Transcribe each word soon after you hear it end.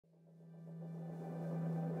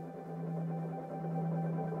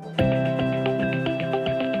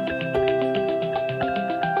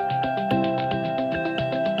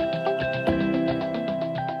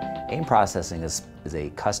Processing is a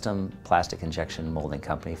custom plastic injection molding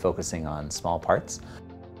company focusing on small parts.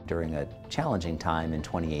 During a challenging time in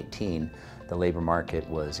 2018, the labor market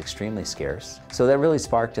was extremely scarce. So that really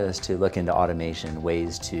sparked us to look into automation,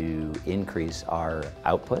 ways to increase our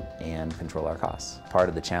output and control our costs. Part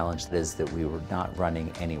of the challenge is that we were not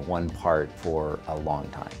running any one part for a long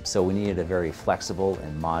time. So we needed a very flexible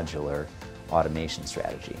and modular automation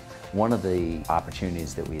strategy. One of the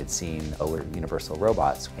opportunities that we had seen were universal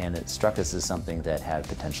robots, and it struck us as something that had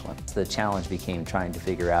potential. The challenge became trying to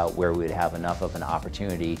figure out where we would have enough of an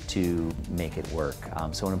opportunity to make it work.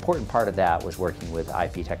 So an important part of that was working with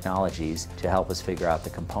IP Technologies to help us figure out the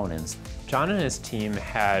components. John and his team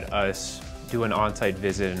had us do an on-site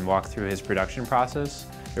visit and walk through his production process.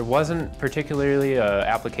 There wasn't particularly an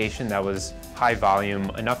application that was high volume,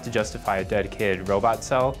 enough to justify a dedicated robot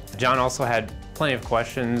cell. John also had plenty of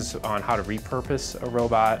questions on how to repurpose a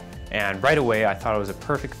robot, and right away I thought it was a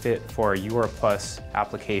perfect fit for a UR Plus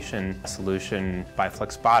application solution by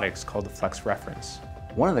Flexbotics called the Flex Reference.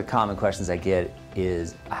 One of the common questions I get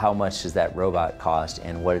is how much does that robot cost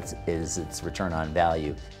and what is its return on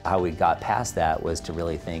value? How we got past that was to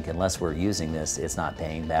really think, unless we're using this, it's not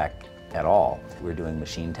paying back at all. We're doing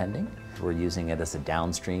machine tending. We're using it as a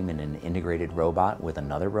downstream in an integrated robot with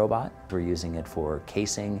another robot. We're using it for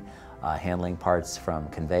casing, handling parts from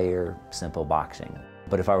conveyor, simple boxing.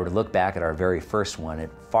 But if I were to look back at our very first one,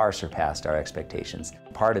 it far surpassed our expectations.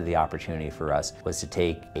 Part of the opportunity for us was to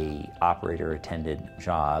take an operator-attended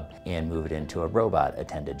job and move it into a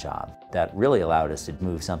robot-attended job. That really allowed us to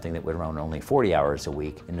move something that would run only 40 hours a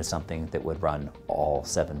week into something that would run all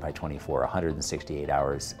 7 by 24, 168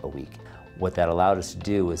 hours a week. What that allowed us to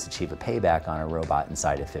do was achieve a payback on a robot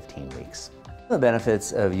inside of 15 weeks. The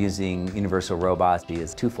benefits of using universal robots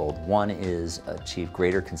is twofold. One is achieve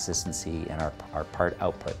greater consistency in our part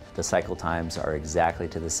output. The cycle times are exactly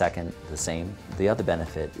to the second the same. The other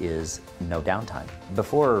benefit is no downtime.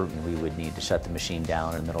 Before, we would need to shut the machine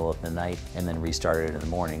down in the middle of the night and then restart it in the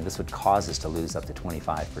morning. This would cause us to lose up to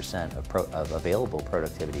 25% of available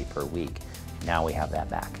productivity per week. Now we have that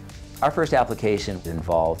back. Our first application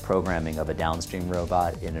involved programming of a downstream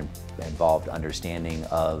robot. It involved understanding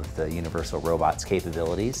of the universal robot's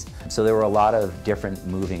capabilities. So there were a lot of different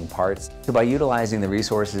moving parts. So by utilizing the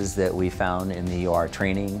resources that we found in the UR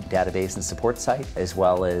training database and support site, as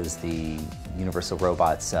well as the Universal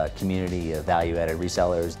Robots community of value-added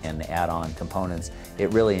resellers and add-on components,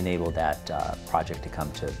 it really enabled that project to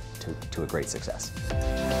come to a great success.